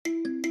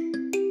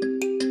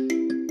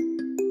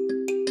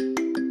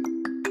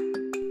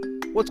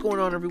What's going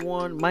on,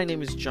 everyone? My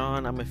name is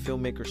John. I'm a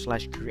filmmaker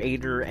slash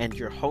creator and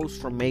your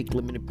host for Make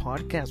Limited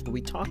Podcast, where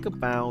we talk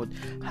about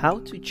how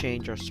to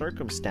change our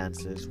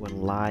circumstances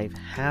when life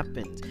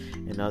happens.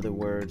 In other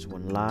words,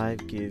 when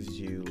life gives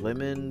you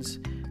lemons,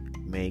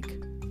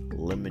 make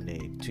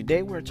lemonade.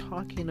 Today, we're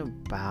talking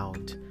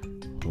about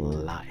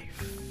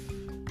life.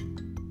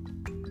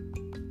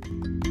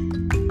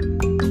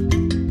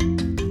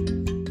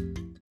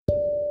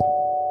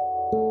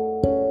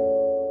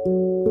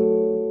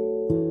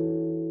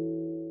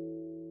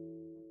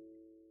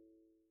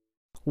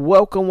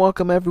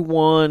 Welcome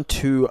everyone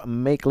to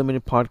Make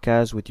Limited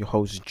Podcast with your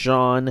host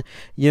John.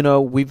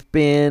 We've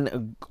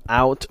been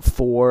out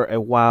for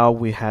a while.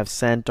 We have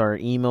sent our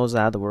emails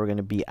out that we're going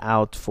to be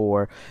out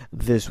for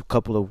this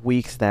couple of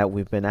weeks that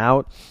we've been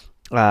out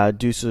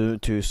due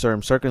to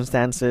certain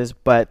circumstances,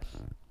 but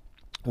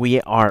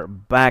we are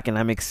back, and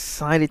I'm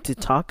excited to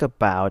talk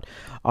about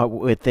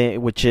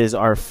which is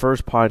our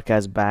first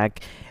podcast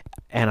back,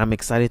 and I'm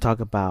excited to talk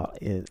about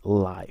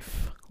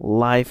life.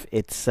 Life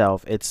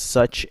itself. It's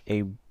such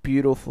a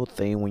beautiful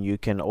thing when you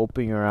can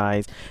open your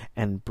eyes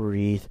and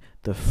breathe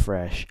the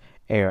fresh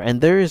air. And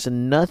there is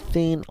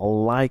nothing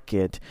like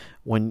it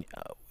when,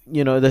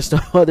 there's no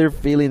other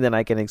feeling that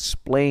I can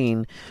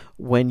explain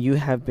when you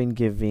have been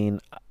given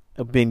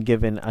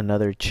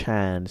another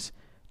chance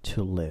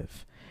to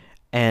live.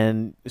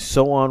 And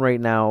so on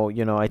right now,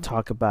 I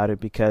talk about it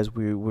because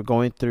we're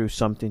going through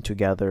something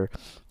together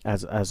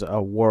as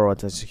a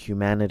world, as a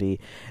humanity,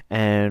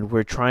 and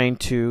we're trying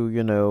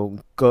to,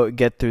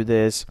 get through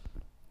this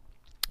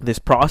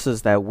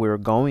process that we're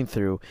going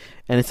through,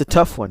 and it's a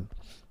tough one.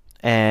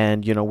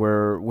 And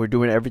we're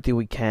doing everything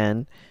we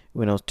can,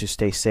 to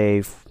stay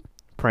safe,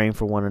 praying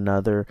for one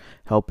another,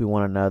 helping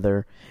one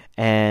another,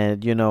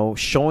 and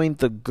showing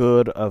the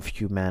good of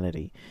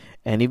humanity.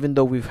 And even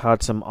though we've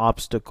had some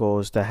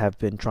obstacles that have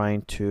been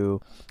trying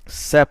to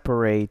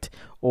separate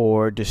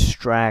or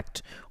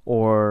distract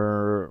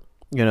or,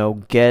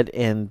 get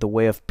in the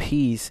way of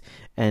peace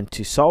and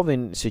to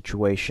solving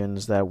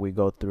situations that we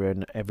go through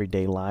in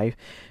everyday life,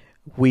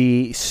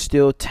 we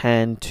still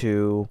tend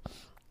to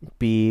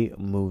be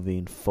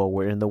moving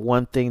forward. And the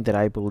one thing that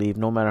I believe,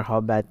 no matter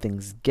how bad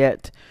things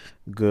get,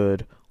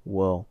 good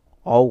will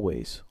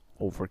always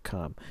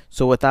overcome.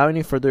 So without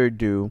any further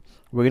ado,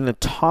 we're going to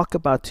talk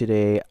about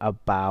today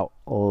about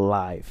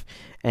life,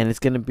 and it's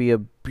going to be a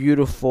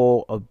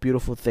beautiful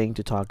thing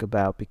to talk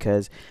about,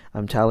 because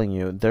I'm telling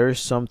you, there's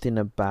something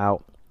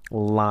about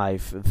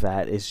life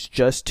that is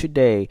just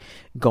today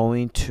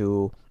going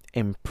to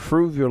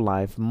improve your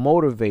life,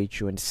 motivate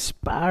you,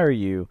 inspire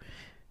you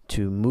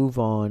to move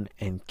on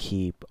and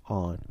keep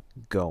on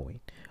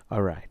going.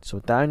 All right, so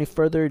without any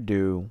further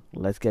ado,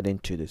 let's get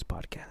into this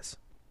podcast.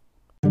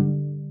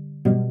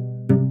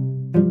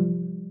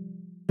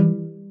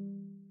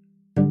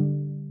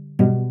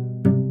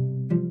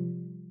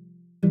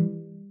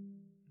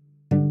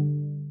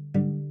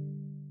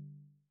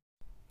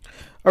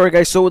 Alright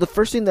guys, so the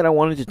first thing that I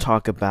wanted to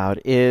talk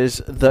about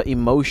is the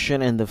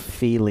emotion and the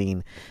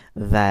feeling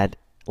that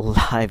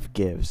life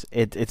gives.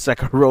 It's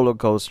like a roller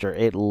coaster.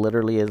 It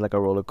literally is like a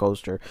roller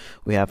coaster.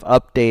 We have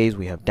up days,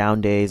 we have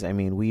down days. I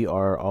mean, we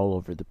are all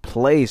over the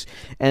place.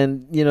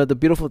 And, the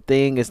beautiful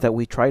thing is that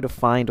we try to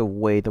find a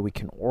way that we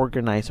can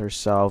organize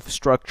ourselves,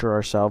 structure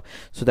ourselves,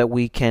 so that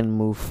we can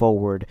move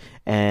forward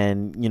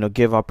and,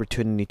 give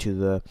opportunity to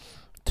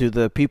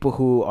the people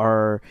who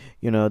are,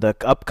 the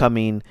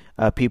upcoming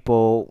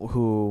people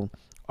who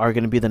are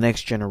going to be the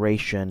next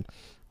generation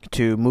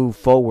to move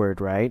forward,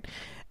 right?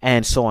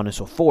 And so on and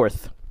so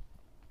forth.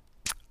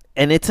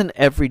 And it's an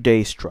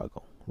everyday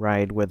struggle,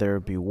 right? Whether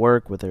it be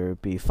work, whether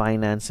it be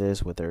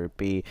finances, whether it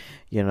be,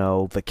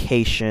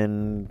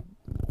 vacation,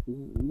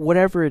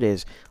 whatever it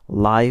is,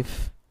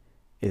 life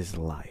is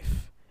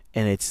life.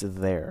 And it's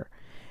there.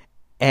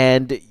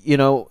 And,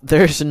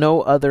 there's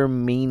no other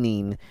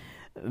meaning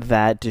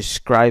that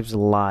describes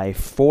life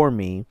for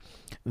me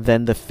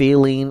than the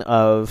feeling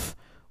of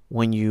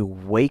when you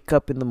wake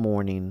up in the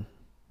morning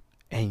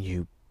and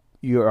you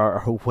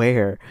are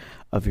aware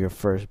of your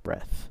first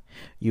breath.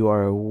 You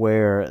are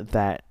aware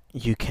that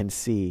you can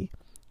see.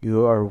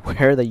 You are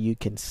aware that you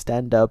can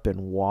stand up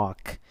and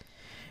walk.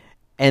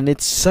 And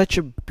it's such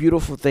a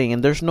beautiful thing,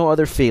 and there's no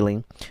other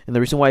feeling. And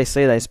the reason why I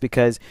say that is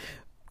because,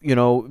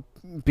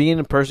 being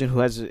a person who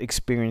has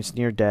experienced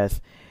near death,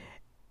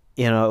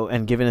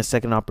 and given a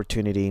second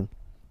opportunity,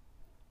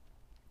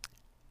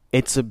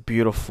 it's a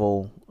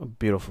beautiful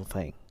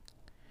thing.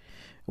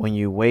 When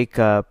you wake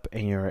up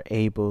and you're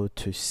able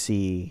to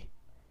see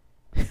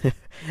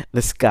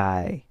the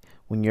sky,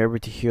 when you're able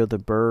to hear the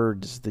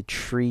birds, the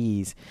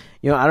trees.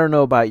 I don't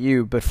know about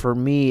you, but for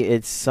me,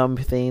 it's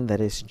something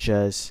that is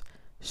just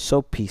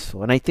so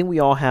peaceful. And I think we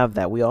all have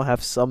that. We all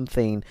have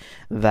something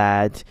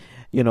that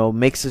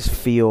makes us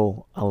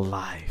feel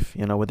alive,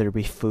 whether it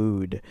be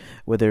food,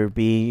 whether it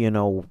be,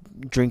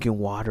 drinking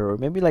water, or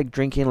maybe like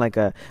drinking like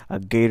a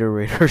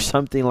Gatorade or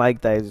something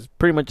like that. It's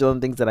pretty much the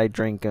only things that I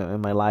drink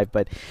in my life,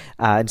 but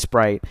and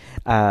Sprite,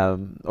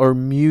 or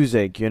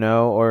music,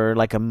 or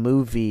like a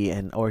movie,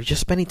 or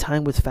just spending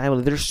time with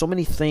family. There's so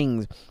many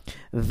things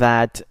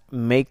that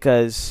make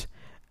us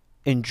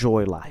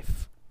enjoy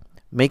life,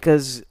 make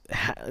us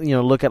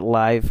look at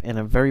life in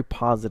a very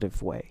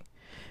positive way.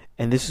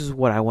 And this is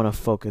what I want to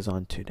focus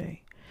on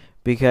today,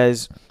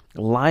 because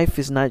life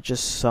is not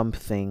just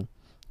something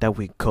that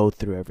we go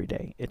through every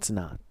day. It's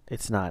not.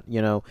 It's not.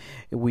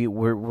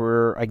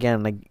 We're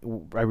again, like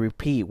I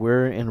repeat,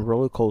 we're in a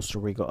roller coaster.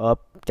 We go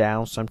up,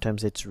 down.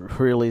 Sometimes it's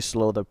really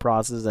slow, the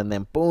process, and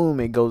then boom,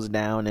 it goes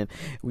down, and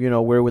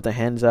we're with the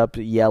hands up,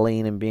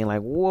 yelling and being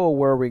like, "Whoa,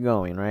 where are we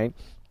going?" Right?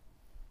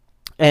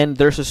 And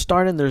there's a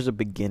start and there's a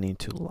beginning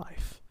to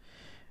life.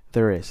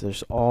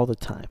 There's all the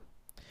time.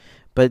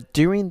 But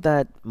during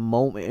that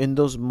moment, in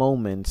those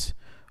moments,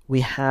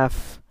 we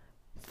have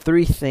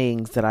three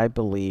things that I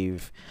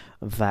believe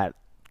that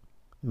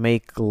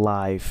make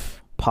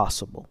life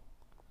possible.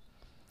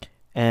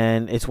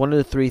 And it's one of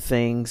the three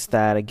things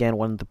that, again,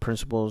 one of the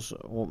principles,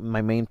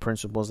 my main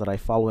principles that I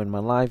follow in my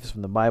life is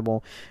from the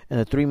Bible. And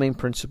the three main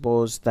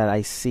principles that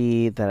I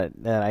see, that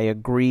I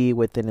agree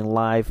with in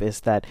life, is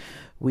that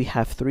we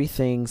have three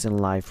things in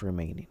life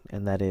remaining.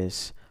 And that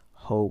is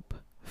hope,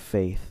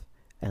 faith,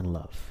 and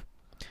love.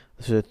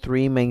 So the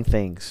three main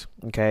things,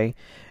 okay?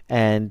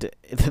 And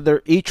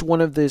each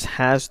one of these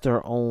has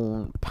their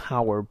own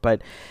power,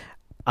 but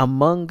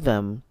among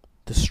them,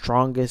 the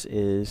strongest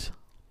is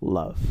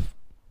love.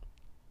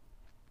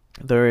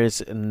 There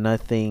is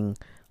nothing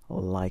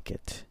like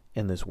it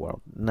in this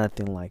world.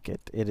 Nothing like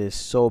it. It is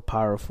so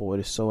powerful. It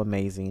is so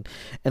amazing.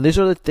 And these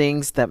are the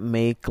things that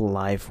make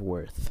life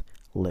worth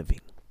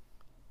living.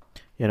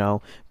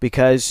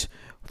 Because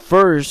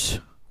first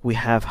we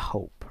have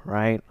hope,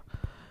 right?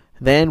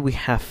 Then we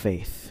have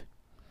faith.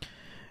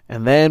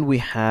 And then we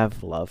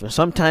have love. And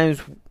sometimes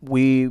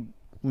we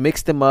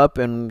mix them up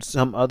and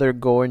some other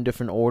go in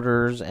different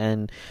orders.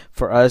 And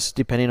for us,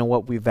 depending on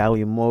what we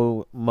value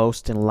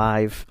most in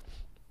life,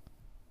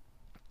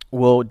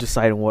 we'll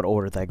decide in what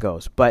order that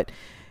goes. But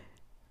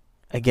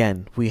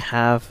again, we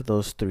have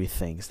those three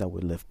things that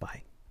we live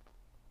by.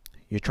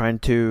 You're trying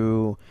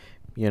to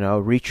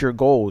reach your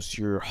goals.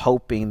 You're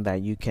hoping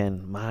that you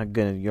can,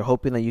 you're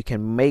hoping that you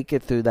can make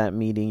it through that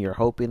meeting. You're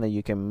hoping that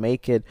you can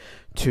make it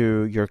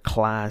to your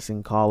class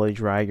in college,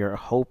 right? You're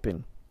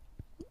hoping.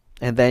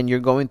 And then you're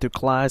going through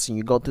class and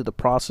you go through the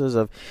process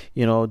of,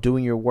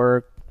 doing your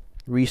work,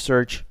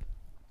 research,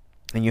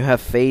 and you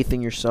have faith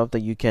in yourself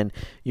that you can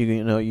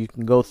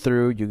go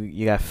through.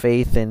 You got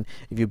faith in,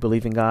 if you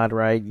believe in God,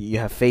 right? You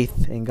have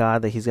faith in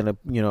God that He's going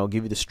to,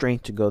 give you the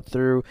strength to go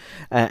through,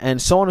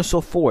 and so on and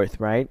so forth,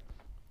 right?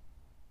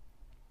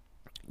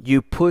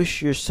 You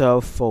push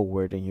yourself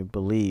forward and you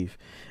believe,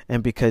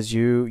 and because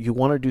you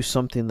want to do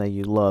something that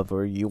you love,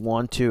 or you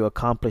want to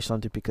accomplish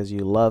something because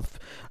you love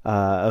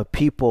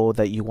people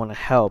that you want to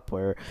help,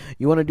 or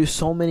you want to do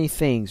so many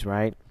things,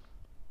 right?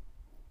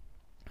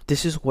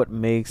 This is what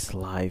makes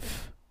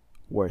life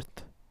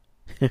worth.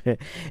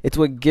 It's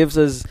what gives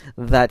us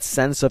that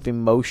sense of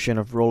emotion,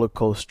 of roller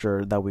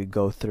coaster that we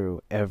go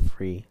through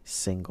every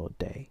single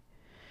day.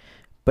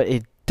 But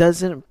it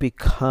doesn't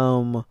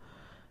become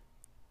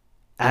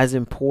as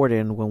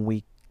important when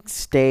we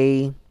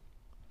stay,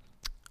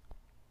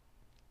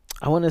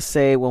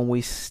 when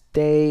we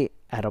stay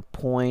at a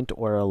point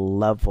or a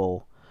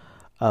level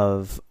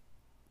of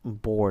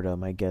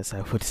boredom, I guess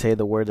I would say,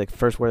 the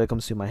first word that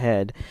comes to my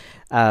head.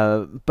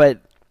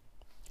 But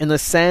in the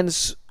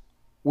sense,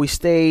 we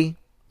stay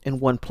in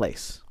one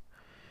place.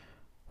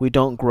 We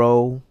don't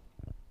grow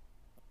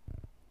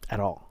at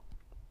all.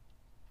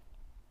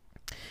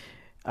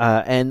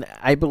 And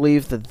I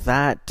believe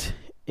that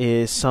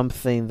is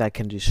something that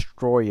can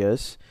destroy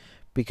us,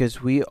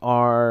 because we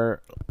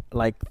are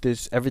like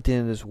this. Everything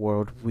in this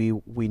world, we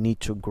need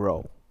to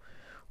grow.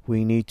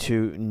 We need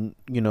to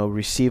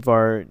receive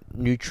our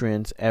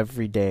nutrients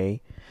every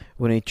day.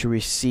 We need to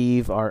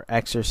receive our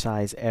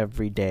exercise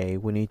every day.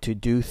 We need to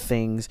do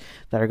things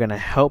that are going to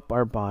help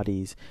our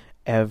bodies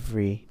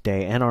every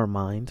day, and our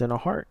minds and our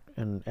heart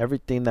and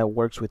everything that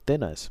works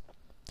within us.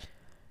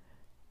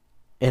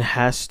 It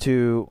has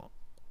to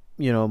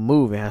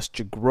move. It has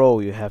to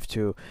grow. You have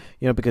to,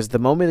 because the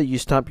moment that you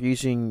stop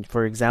using,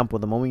 for example,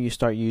 the moment you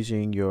start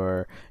using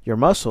your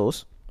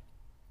muscles,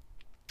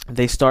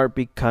 they start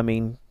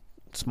becoming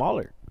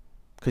smaller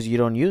because you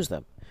don't use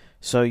them.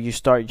 So you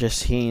start just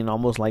seeing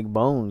almost like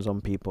bones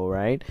on people,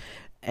 right?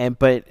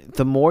 But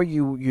the more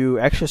you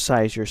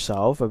exercise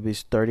yourself, at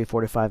least 30,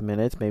 45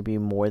 minutes, maybe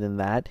more than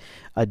that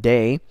a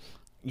day,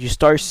 you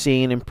start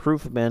seeing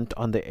improvement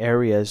on the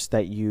areas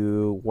that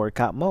you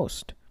work out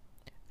most.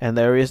 And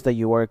the areas that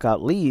you work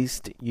out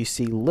least, you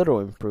see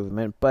little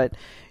improvement. But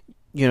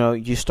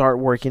you start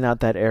working out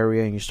that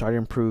area and you start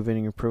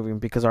improving,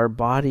 because our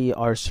body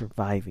are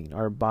surviving.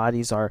 Our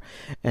bodies are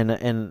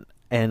in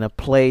a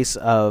place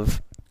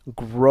of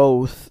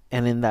growth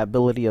and in the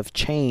ability of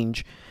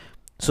change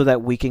so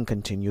that we can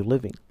continue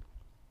living.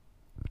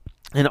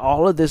 And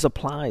all of this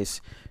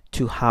applies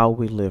to how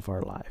we live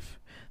our life.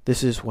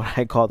 This is what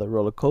I call the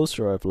roller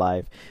coaster of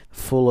life,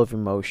 full of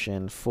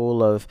emotion,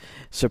 full of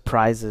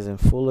surprises, and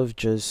full of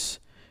just,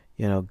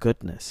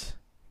 goodness.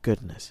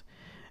 Goodness.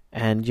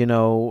 And,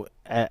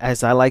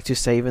 as I like to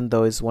say, even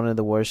though it's one of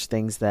the worst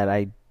things that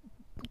I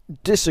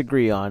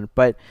disagree on,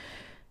 but,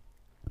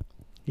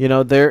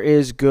 there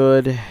is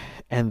good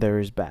and there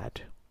is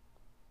bad.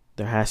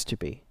 There has to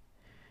be.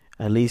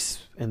 At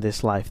least in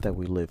this life that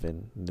we live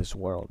in this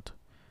world.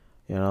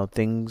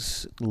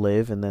 Things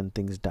live and then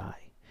things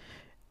die.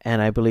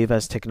 And I believe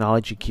as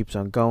technology keeps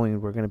on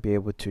going, we're going to be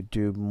able to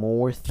do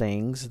more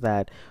things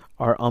that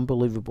are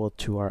unbelievable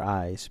to our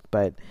eyes.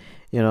 But,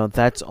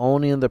 that's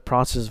only in the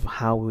process of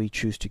how we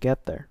choose to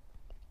get there.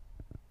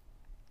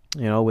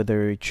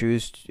 Whether we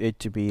choose it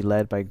to be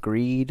led by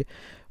greed,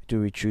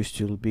 do we choose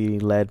to be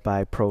led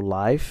by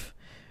pro-life,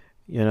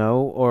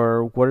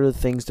 or what are the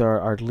things that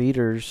our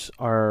leaders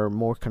are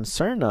more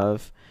concerned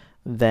of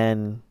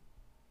than,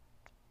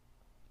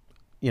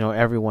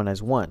 everyone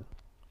as one.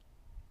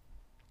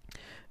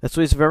 That's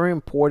why it's very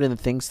important,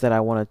 the things that I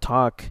want to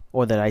talk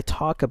or that I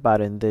talk about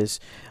in this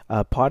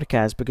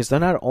podcast, because they're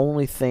not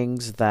only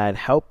things that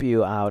help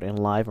you out in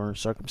life or in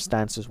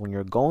circumstances when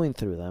you're going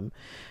through them,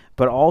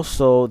 but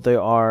also they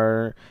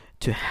are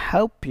to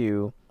help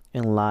you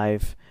in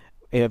life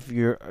if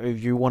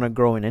you want to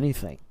grow in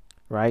anything.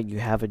 Right? You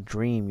have a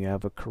dream, you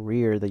have a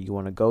career that you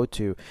want to go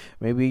to.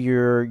 Maybe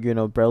you're,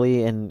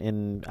 barely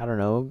in I don't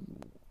know,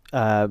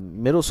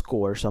 middle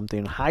school or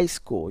something, high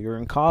school, you're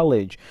in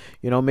college,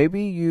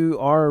 maybe you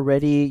are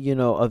already,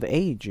 of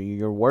age,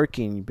 you're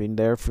working, you've been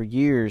there for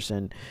years,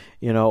 and,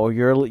 or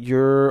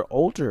you're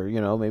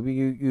older, maybe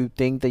you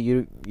think that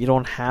you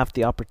don't have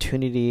the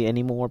opportunity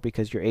anymore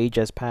because your age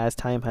has passed,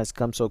 time has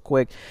come so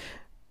quick.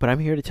 But I'm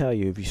here to tell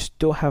you, if you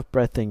still have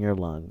breath in your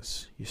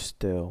lungs, you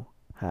still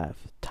have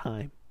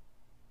time.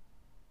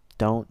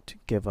 Don't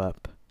give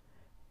up.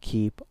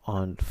 Keep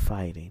on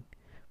fighting,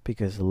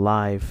 because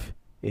life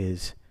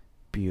is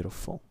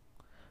beautiful.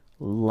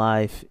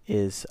 Life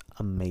is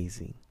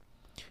amazing.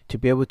 To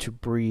be able to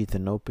breathe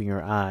and open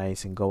your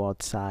eyes and go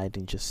outside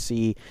and just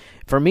see.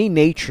 For me,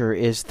 nature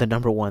is the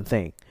number one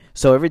thing.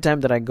 So every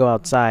time that I go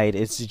outside,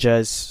 it's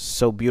just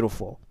so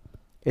beautiful.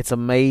 It's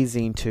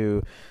amazing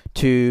to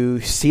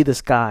see the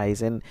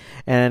skies, and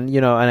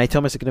I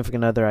tell my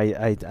significant other,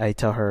 I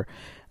tell her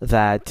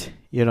that,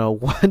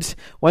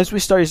 once we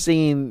start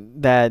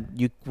seeing that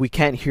we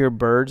can't hear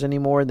birds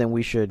anymore, then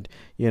we should,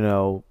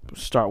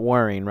 start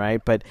worrying,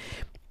 right? But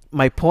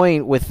my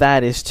point with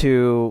that is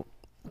to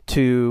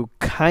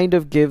kind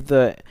of give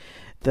the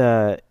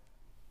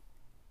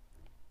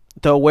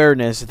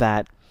awareness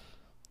that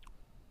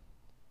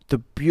the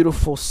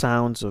beautiful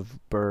sounds of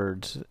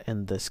birds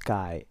in the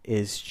sky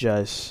is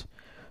just,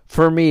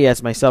 for me,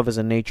 as myself as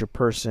a nature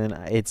person,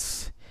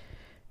 it's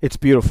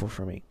beautiful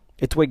for me.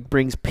 It's what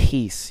brings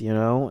peace,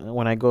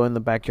 when I go in the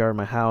backyard of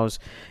my house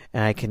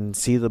and I can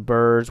see the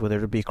birds,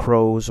 whether it be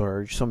crows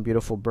or some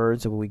beautiful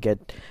birds that we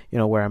get,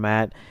 where I'm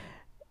at.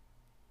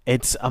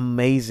 It's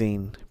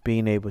amazing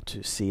being able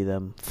to see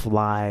them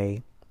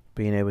fly,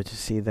 being able to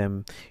see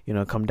them,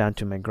 come down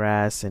to my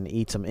grass and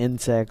eat some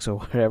insects or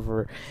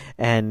whatever,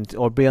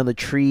 or be on the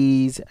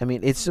trees. I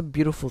mean, it's a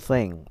beautiful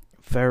thing.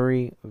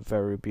 Very,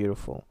 very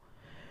beautiful.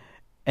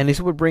 And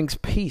it's what brings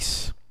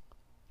peace.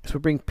 It's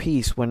what brings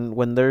peace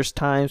when there's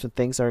times when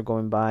things are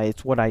going by.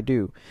 It's what I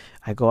do.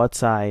 I go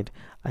outside,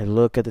 I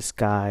look at the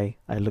sky,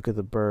 I look at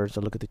the birds,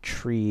 I look at the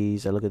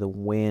trees, I look at the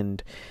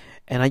wind,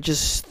 and I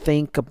just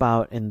think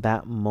about in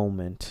that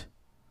moment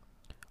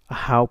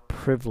how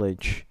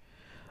privileged,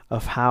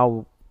 of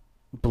how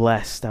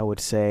blessed, I would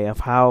say,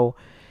 of how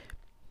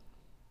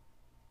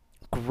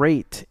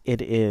great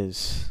it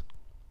is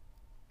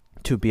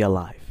to be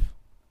alive.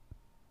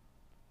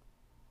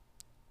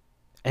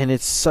 And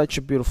it's such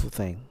a beautiful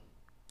thing.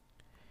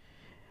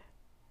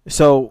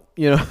 So,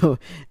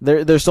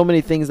 there's so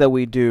many things that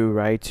we do,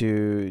 right,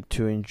 to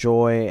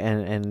enjoy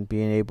and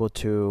being able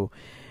to,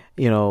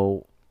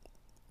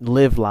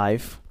 live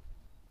life.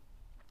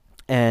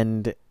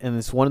 And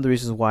it's one of the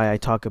reasons why I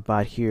talk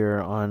about here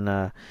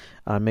on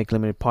Make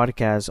Limited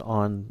Podcast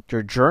on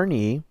your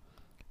journey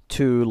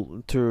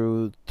through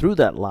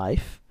that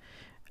life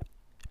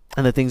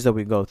and the things that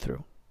we go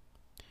through.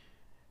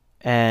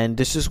 And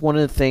this is one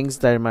of the things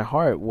that in my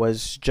heart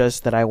was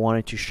just that I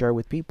wanted to share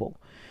with people.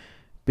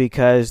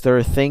 Because there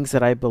are things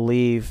that I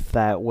believe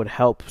that would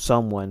help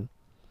someone,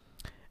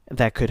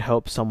 that could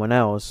help someone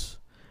else,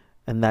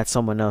 and that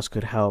someone else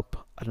could help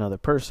another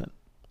person.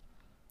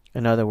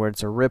 In other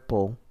words, a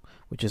ripple,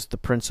 which is the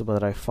principle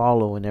that I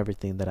follow in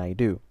everything that I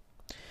do.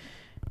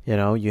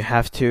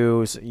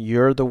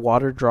 You're the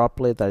water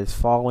droplet that is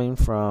falling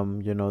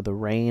from, the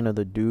rain or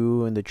the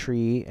dew in the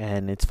tree,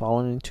 and it's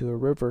falling into a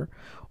river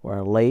or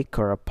a lake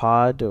or a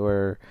pond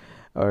or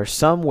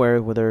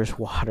somewhere where there's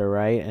water,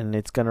 right? And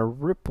it's going to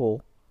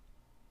ripple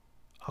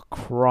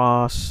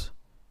across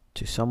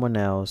to someone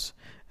else,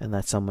 and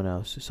that someone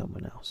else to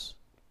someone else.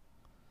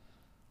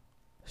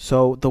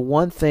 So the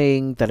one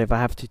thing that if I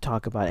have to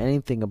talk about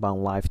anything about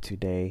life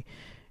today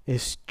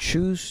is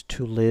choose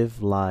to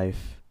live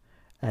life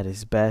at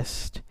its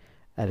best,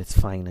 at its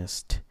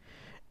finest.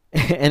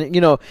 And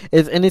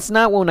it's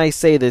not when I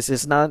say this,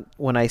 it's not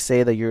when I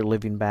say that you're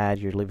living bad,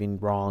 you're living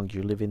wrong,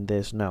 you're living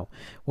this. No.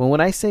 When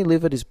I say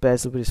live at its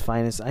best, live at its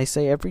finest, I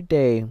say every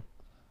day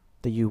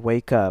that you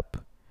wake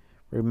up,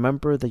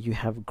 remember that you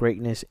have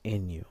greatness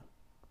in you.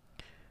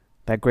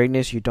 That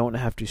greatness, you don't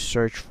have to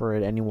search for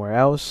it anywhere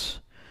else,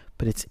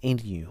 but it's in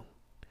you.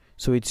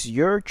 So it's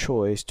your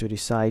choice to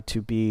decide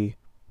to be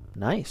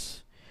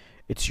nice.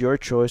 It's your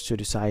choice to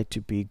decide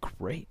to be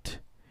great.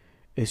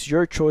 It's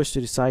your choice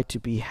to decide to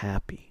be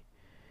happy.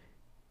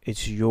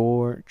 It's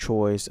your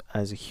choice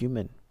as a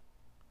human.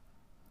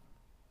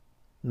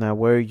 Now,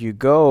 where you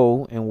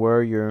go and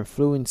where your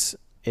influence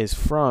is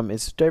from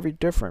is very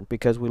different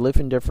because we live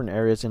in different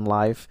areas in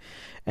life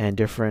and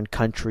different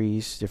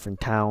countries, different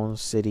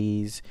towns,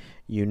 cities,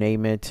 you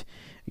name it,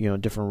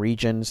 different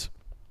regions.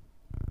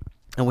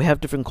 And we have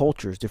different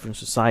cultures, different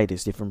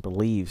societies, different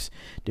beliefs,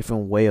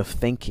 different way of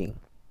thinking.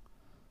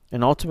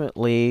 And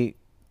ultimately,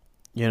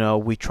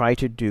 we try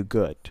to do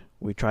good.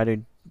 We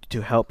try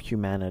to help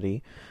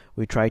humanity.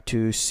 We try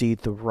to see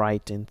the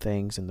right in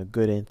things and the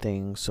good in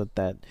things so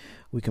that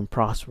we can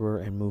prosper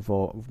and move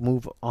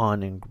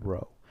on and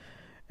grow.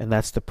 And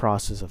that's the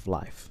process of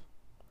life.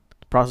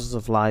 The process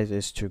of life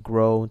is to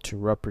grow, to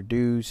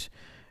reproduce,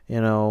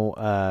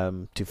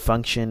 to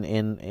function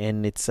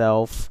in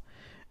itself,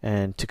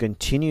 and to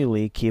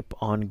continually keep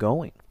on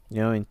going,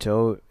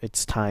 until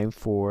it's time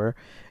for,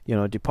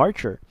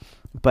 departure.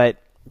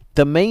 But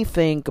the main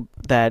thing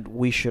that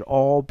we should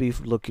all be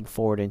looking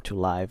forward into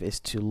life is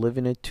to live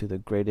in it to the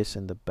greatest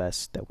and the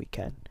best that we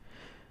can.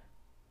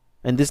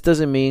 And this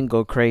doesn't mean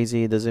go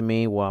crazy. It doesn't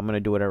mean, well, I'm going to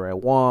do whatever I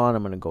want.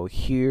 I'm going to go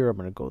here. I'm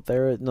going to go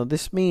there. No,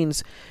 this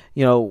means,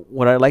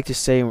 what I like to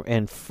say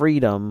in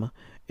freedom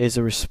is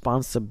a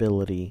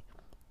responsibility,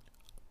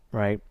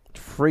 right?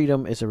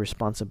 Freedom is a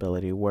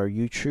responsibility where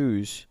you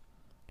choose,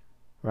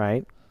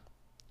 right?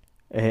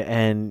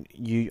 And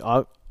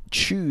you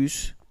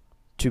choose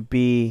to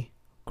be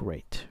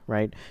great,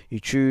 right? You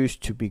choose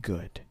to be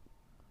good.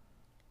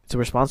 It's a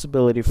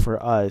responsibility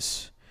for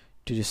us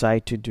to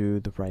decide to do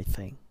the right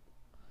thing.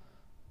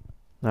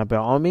 Now, by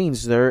all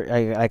means,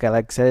 like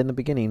I said in the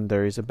beginning,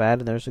 there is a bad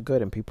and there's a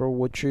good, and people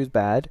would choose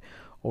bad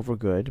over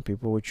good.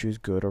 People would choose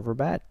good over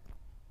bad.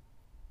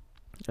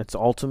 It's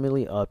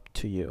ultimately up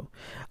to you.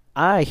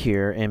 I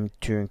here am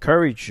to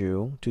encourage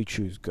you to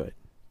choose good,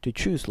 to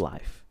choose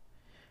life,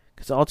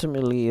 because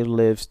ultimately it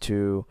lives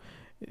to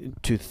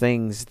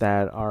things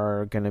that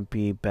are going to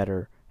be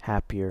better,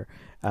 happier,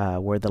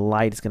 where the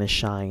light is going to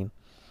shine,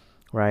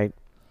 right?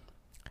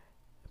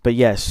 But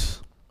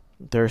yes,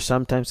 there are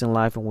some times in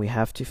life when we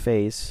have to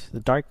face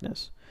the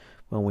darkness,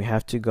 when we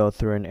have to go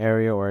through an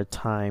area or a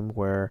time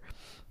where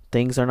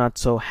things are not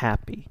so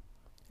happy,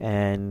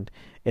 and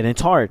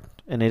it's hard,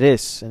 and it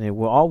is, and it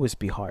will always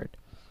be hard.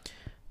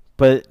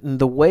 But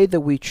the way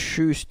that we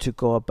choose to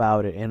go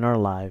about it in our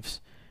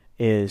lives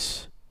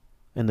is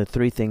in the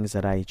three things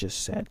that I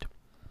just said: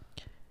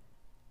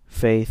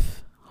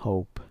 faith,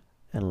 hope,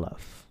 and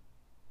love.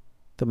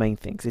 The main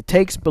things. It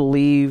takes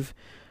belief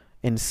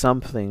in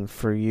something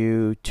for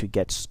you to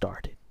get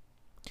started.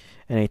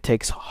 And it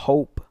takes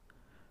hope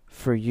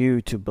for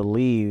you to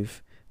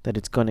believe that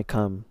it's going to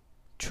come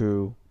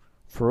to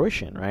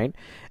fruition, right?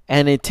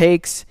 And it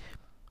takes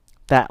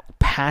that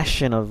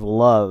passion of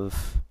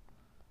love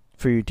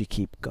for you to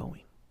keep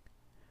going.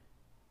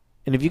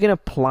 And if you can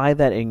apply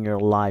that in your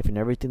life and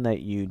everything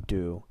that you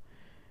do,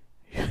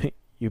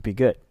 you'll be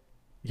good.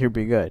 You'll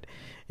be good.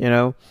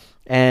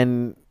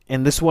 And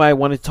this is why I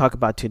wanted to talk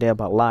about today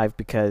about life,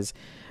 because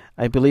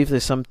I believe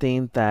there's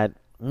something that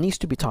needs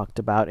to be talked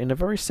about in a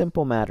very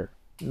simple matter,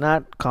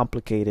 not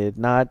complicated,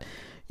 not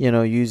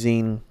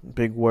using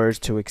big words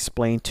to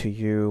explain to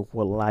you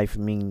what life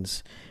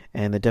means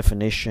and the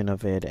definition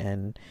of it,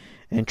 and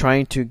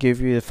trying to give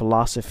you the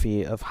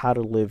philosophy of how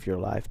to live your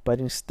life, but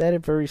instead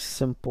it's very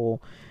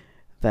simple,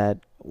 that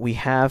we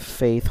have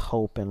faith,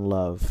 hope, and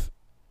love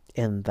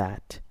in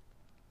that.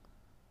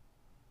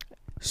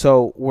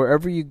 So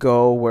wherever you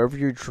go, wherever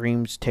your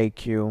dreams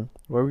take you,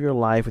 wherever your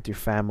life with your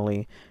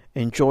family,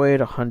 enjoy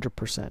it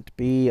 100%.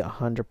 Be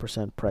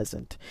 100%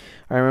 present.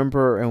 I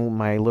remember in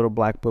my little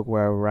black book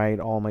where I write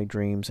all my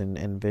dreams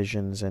and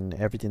visions and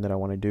everything that I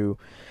want to do,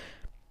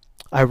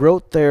 I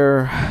wrote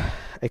there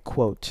a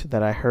quote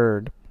that I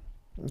heard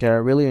that I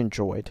really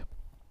enjoyed.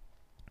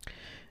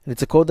 And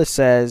it's a quote that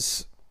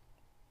says,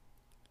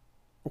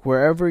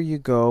 wherever you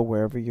go,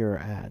 wherever you're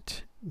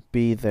at,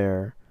 be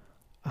there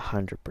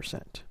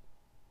 100%.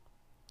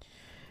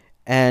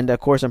 And of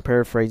course, I'm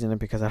paraphrasing it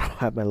because I don't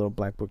have my little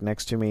black book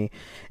next to me.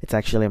 It's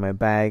actually in my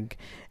bag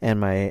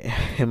and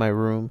in my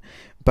room.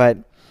 But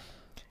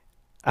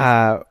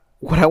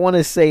what I want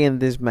to say in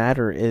this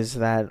matter is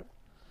that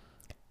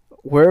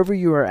wherever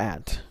you are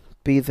at,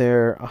 be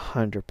there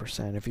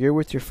 100%. If you're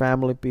with your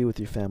family, be with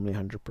your family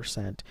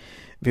 100%.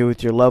 If you're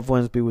with your loved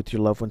ones, be with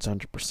your loved ones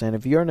 100%.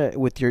 If you're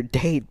with your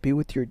date, be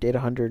with your date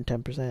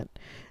 110%.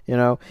 You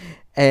know,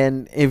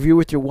 and if you're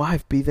with your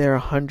wife, be there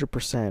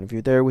 100%. If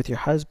you're there with your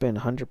husband,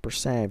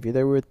 100%. If you're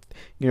there with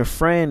your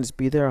friends,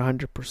 be there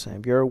 100%.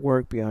 If you're at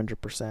work, be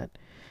 100%.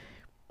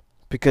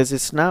 Because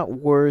it's not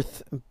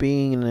worth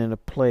being in a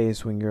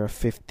place when you're a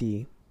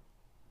 50-50,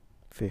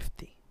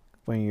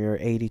 when you're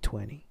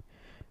 80-20,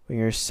 when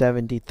you're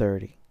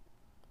 70-30.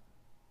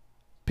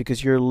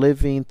 Because you're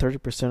living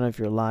 30% of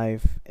your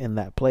life in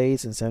that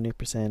place and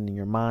 70% in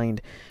your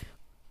mind,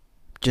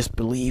 just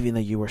believing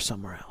that you were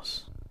somewhere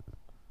else.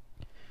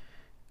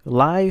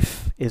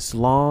 Life is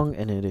long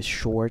and it is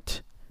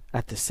short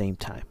at the same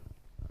time.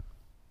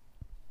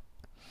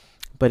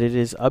 But it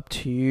is up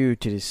to you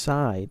to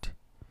decide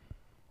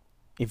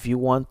if you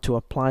want to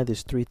apply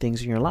these three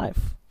things in your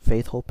life: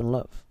 faith, hope, and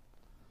love.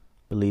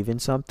 Believe in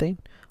something,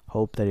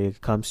 hope that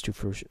it comes to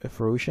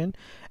fruition,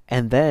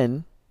 and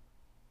then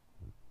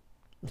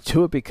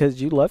do it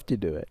because you love to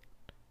do it.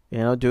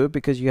 Do it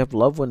because you have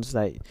loved ones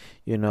that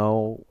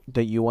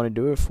that you want to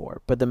do it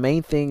for. But the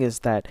main thing is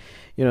that,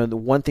 the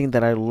one thing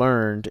that I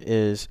learned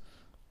is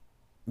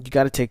you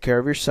got to take care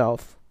of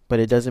yourself, but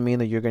it doesn't mean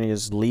that you're going to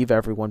just leave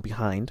everyone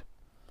behind.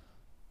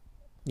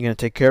 You're going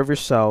to take care of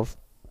yourself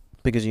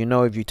because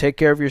if you take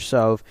care of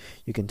yourself,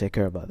 you can take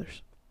care of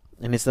others.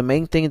 And it's the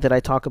main thing that I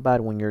talk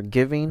about when you're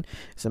giving.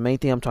 It's the main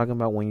thing I'm talking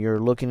about when you're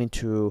looking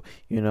into,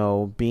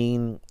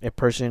 being a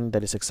person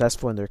that is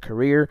successful in their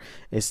career.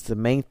 It's the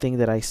main thing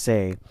that I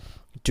say.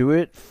 Do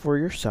it for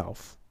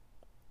yourself,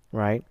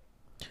 right?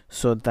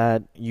 So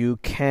that you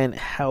can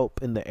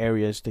help in the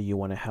areas that you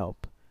want to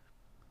help.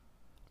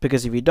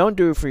 Because if you don't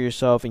do it for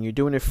yourself and you're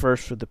doing it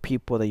first for the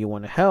people that you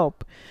want to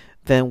help,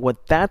 then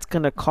what that's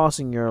going to cause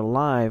in your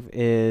life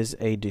is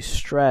a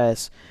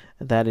distress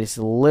that is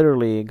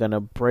literally going to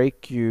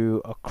break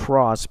you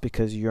across,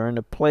 because you're in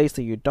a place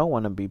that you don't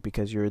want to be,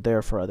 because you're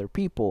there for other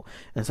people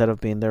instead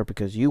of being there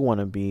because you want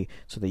to be,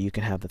 so that you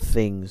can have the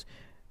things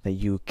that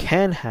you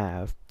can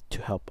have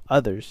to help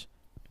others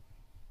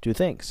do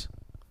things.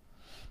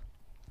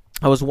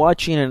 I was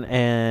watching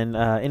an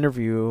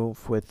interview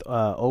with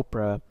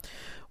Oprah,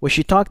 where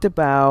she talked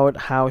about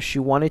how she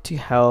wanted to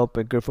help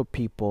a group of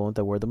people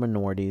that were the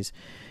minorities,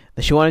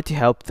 that she wanted to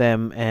help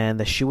them,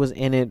 and that she was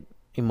in it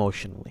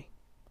emotionally.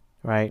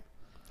 Right?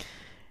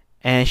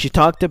 And she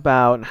talked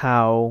about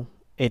how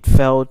it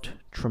felt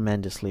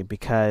tremendously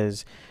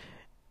because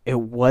it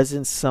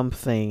wasn't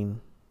something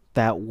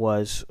that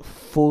was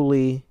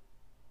fully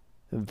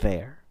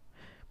there.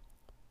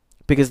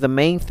 Because the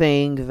main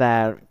thing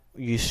that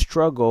you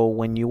struggle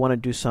when you want to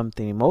do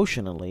something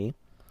emotionally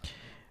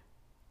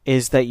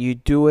is that you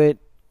do it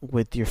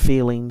with your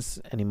feelings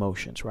and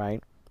emotions,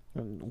 right?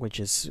 Which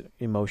is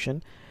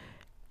emotion.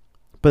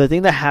 But the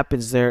thing that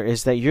happens there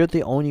is that you're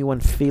the only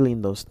one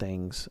feeling those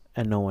things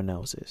and no one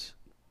else is.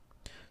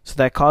 So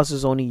that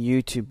causes only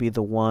you to be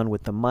the one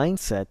with the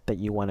mindset that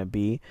you want to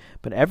be,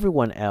 but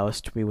everyone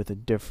else to be with a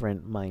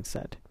different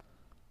mindset.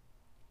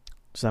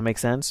 Does that make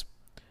sense?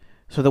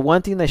 So the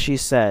one thing that she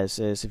says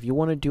is, if you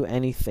want to do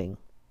anything,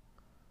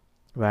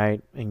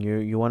 right, and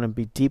you want to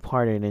be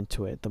deep-hearted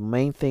into it, the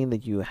main thing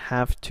that you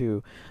have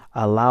to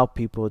allow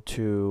people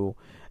to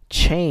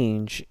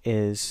change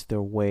is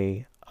their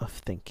way of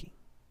thinking.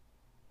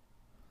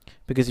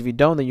 Because if you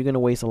don't, then you're going to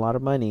waste a lot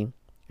of money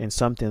in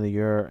something that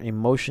you're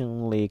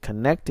emotionally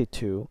connected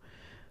to.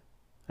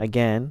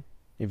 Again,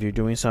 if you're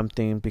doing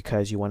something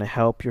because you want to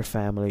help your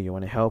family, you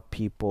want to help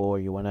people, or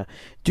you want to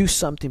do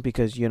something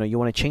because you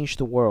want to change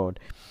the world.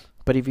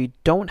 But if you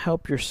don't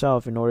help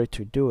yourself in order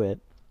to do it,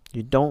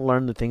 you don't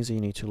learn the things that you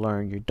need to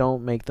learn. You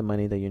don't make the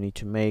money that you need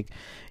to make.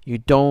 You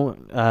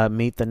don't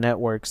meet the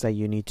networks that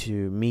you need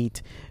to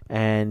meet.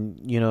 And,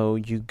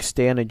 you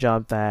stay on a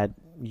job that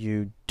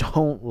you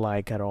don't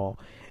like at all.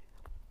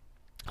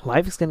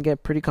 Life is going to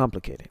get pretty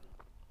complicated.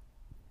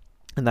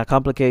 And that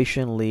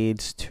complication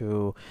leads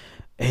to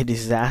a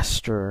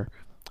disaster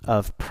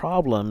of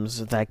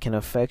problems that can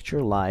affect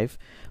your life,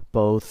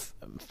 both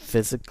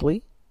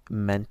physically,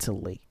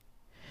 mentally.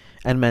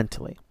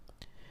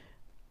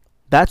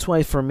 That's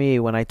why for me,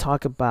 when I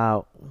talk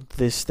about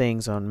these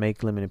things on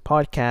Make Limited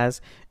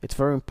Podcast, it's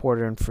very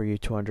important for you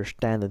to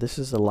understand that this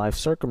is a life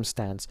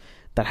circumstance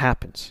that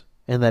happens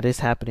and that is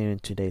happening in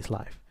today's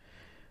life.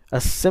 A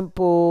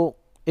simple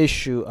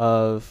issue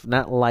of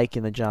not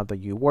liking the job that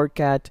you work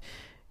at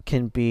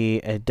can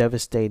be a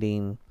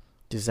devastating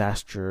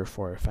disaster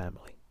for a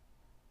family.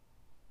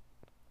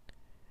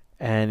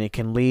 And it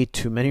can lead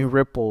to many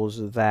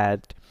ripples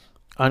that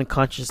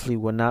unconsciously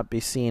will not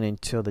be seen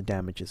until the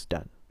damage is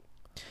done.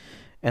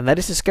 And that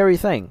is a scary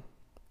thing.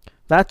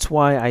 That's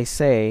why I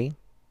say,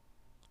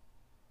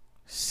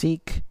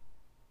 seek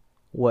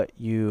what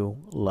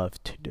you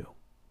love to do,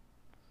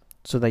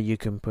 so that you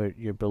can put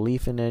your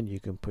belief in it,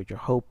 you can put your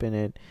hope in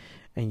it,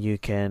 and you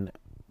can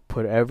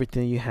put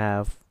everything you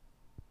have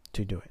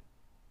to do it.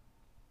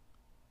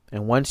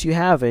 And once you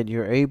have it,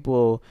 you're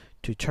able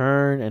to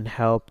turn and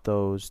help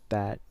those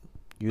that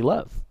you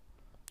love.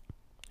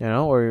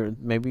 or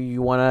maybe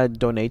you want to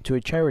donate to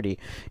a charity.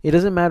 It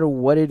doesn't matter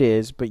what it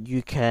is, but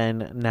you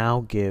can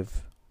now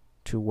give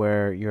to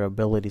where your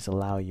abilities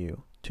allow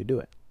you to do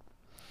it.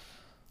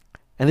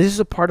 And this is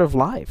a part of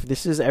life.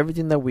 This is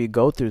everything that we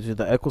go through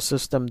the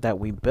ecosystem that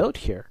we built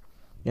here.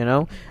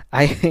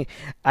 I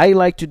I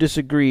like to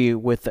disagree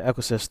with the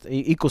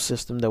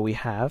ecosystem that we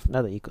have,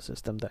 not the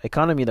ecosystem, the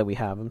economy that we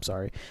have. I'm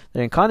sorry,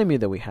 the economy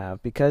that we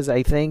have, because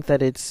I think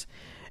that it's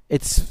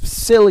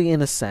silly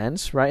in a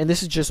sense, right? And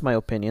this is just my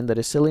opinion, that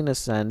it's silly in a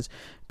sense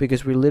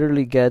because we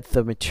literally get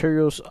the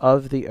materials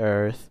of the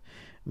earth,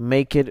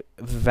 make it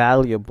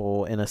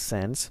valuable in a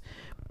sense,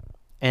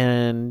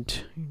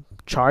 and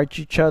charge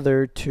each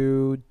other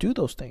to do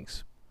those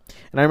things.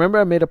 And I remember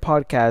I made a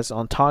podcast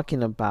on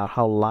talking about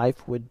how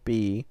life would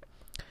be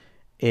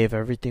if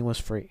everything was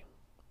free.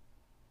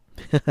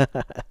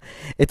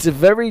 It's a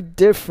very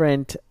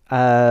different,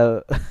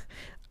 what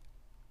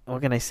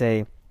can I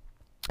say?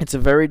 It's a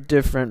very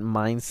different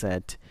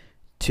mindset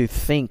to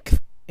think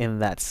in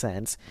that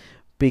sense,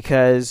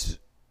 because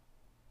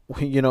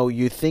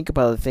you think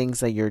about the things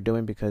that you're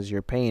doing because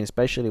you're paying,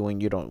 especially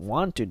when you don't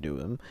want to do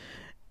them.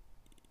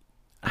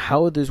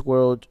 How would this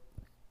world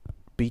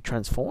be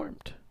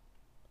transformed?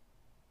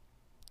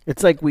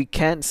 It's like we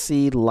can't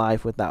see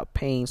life without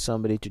paying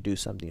somebody to do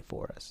something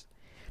for us.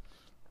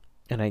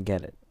 And I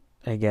get it.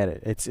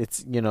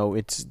 It's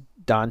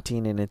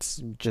daunting, and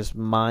it's just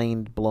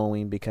mind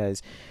blowing,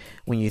 because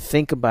when you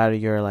think about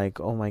it, you're like,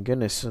 oh my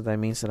goodness, so that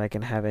means that I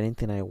can have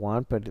anything I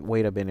want. But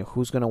wait a minute,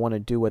 who's going to want to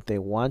do what they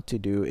want to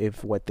do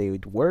if what they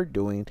were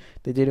doing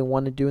they didn't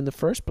want to do in the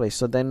first place?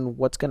 So then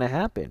what's going to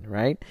happen,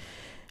 right?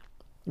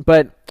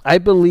 But I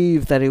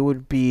believe that it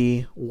would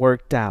be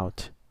worked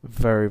out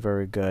very,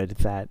 very good,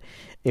 that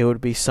it would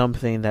be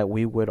something that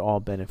we would all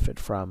benefit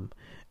from.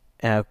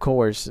 And of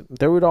course,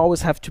 there would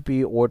always have to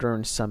be order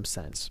in some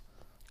sense,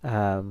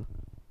 or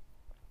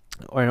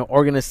an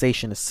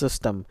organization, a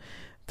system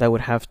that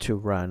would have to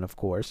run, of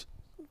course.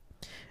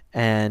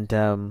 And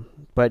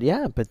but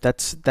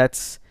that's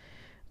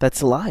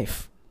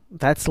life.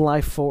 That's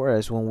life for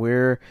us when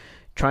we're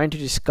trying to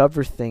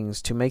discover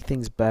things, to make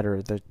things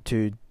better,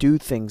 to do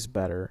things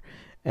better,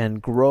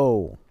 and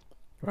grow,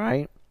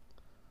 right?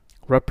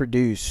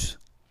 Reproduce.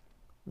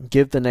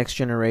 Give the next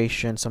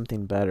generation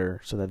something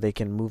better so that they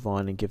can move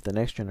on and give the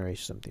next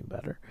generation something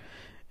better.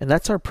 And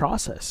that's our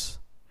process.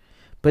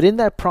 But in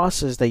that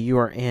process that you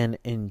are in,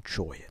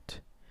 enjoy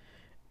it.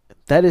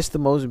 That is the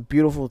most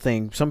beautiful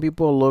thing. Some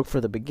people look for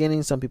the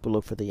beginning, some people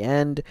look for the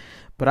end,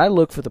 but I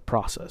look for the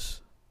process.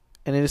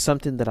 And it is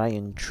something that I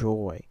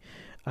enjoy.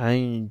 I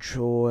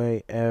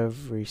enjoy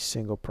every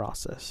single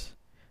process.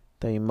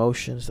 The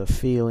emotions, the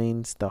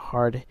feelings, the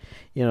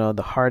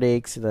the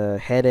heartaches, the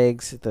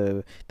headaches,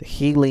 the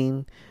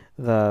healing,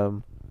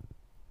 the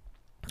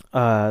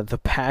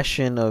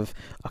passion of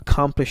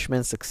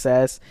accomplishment,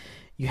 success.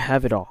 You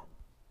have it all.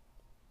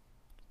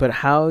 But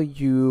how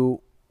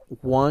you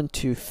want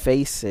to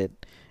face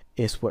it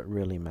is what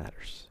really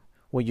matters.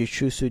 What you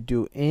choose to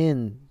do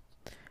in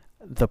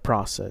the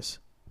process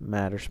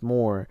matters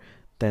more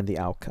than the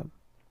outcome.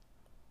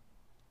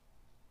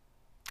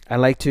 I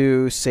like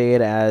to say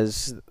it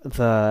as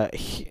the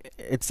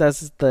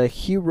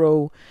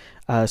hero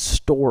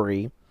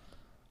story.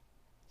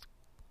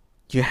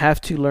 You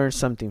have to learn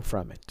something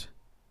from it.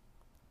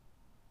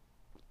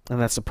 And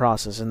that's the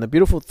process. And the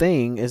beautiful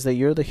thing is that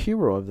you're the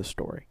hero of the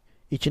story.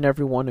 Each and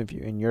every one of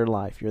you in your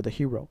life, you're the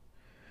hero.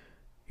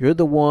 You're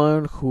the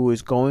one who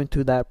is going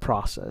through that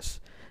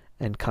process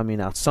and coming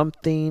out.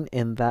 Something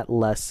in that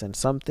lesson,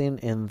 something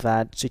in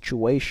that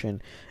situation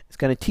is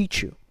going to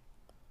teach you.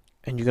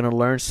 And you're going to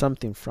learn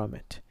something from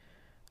it.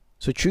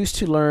 So choose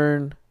to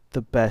learn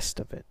the best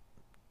of it.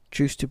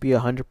 Choose to be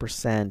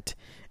 100%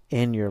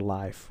 in your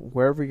life,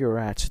 wherever you're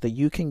at, so that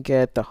you can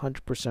get the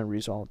 100%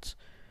 results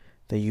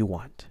that you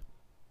want.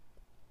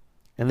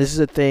 And this is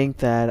a thing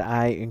that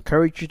I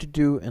encourage you to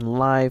do in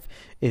life,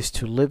 is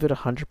to live it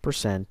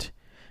 100%,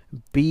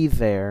 be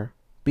there,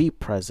 be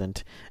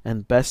present,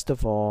 and best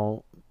of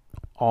all,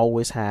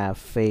 always have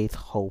faith,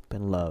 hope,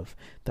 and love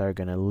that are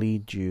going to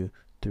lead you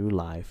through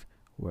life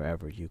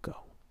wherever you go.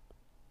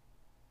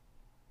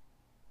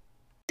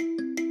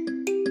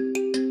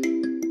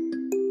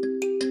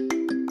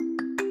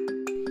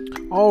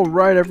 All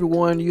right,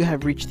 everyone, you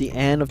have reached the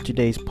end of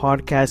today's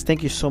podcast.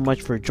 Thank you so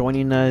much for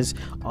joining us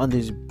on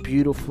this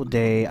beautiful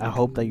day. I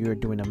hope that you're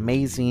doing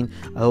amazing.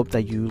 I hope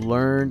that you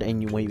learned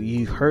and what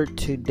you heard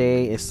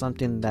today is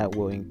something that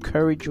will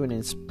encourage you and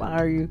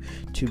inspire you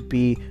to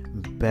be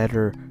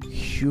better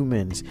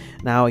humans.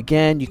 Now,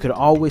 again, you could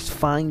always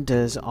find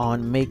us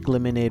on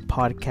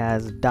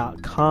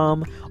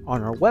makelemonadepodcast.com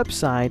on our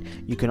website.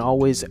 You can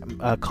always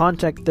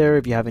contact there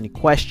if you have any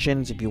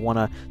questions, if you want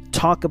to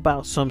talk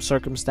about some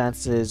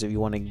circumstances, if you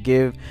want to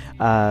give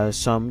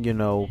some,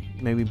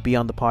 maybe be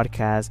on the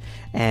podcast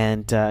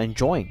and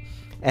join.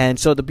 And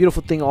so the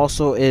beautiful thing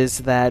also is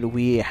that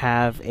we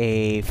have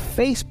a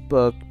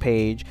Facebook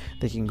page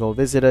that you can go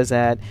visit us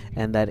at,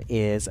 and that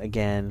is,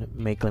 again,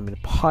 Make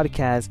Limited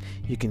Podcast.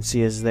 You can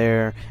see us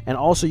there, and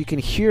also you can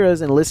hear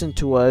us and listen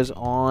to us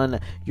on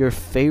your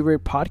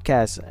favorite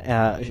podcasts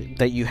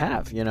that you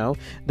have. You know,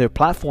 there are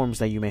platforms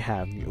that you may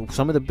have.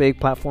 Some of the big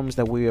platforms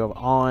that we are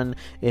on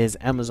is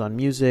Amazon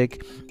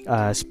Music,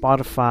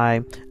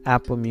 Spotify,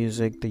 Apple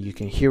Music, that you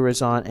can hear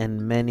us on,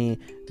 and many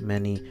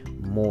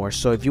more.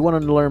 So if you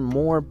want to learn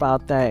more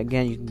about that,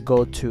 again, you can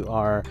go to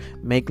our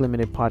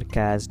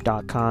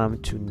makelimitedpodcast.com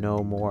to know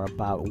more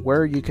about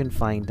where you can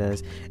find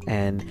us.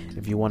 And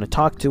if you want to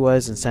talk to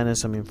us and send us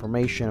some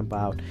information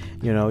about,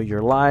 you know,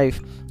 your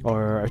life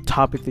or a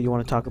topic that you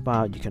want to talk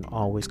about, you can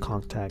always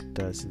contact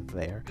us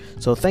there.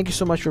 So thank you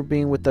so much for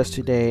being with us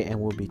today, and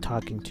we'll be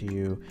talking to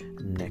you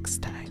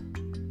next time.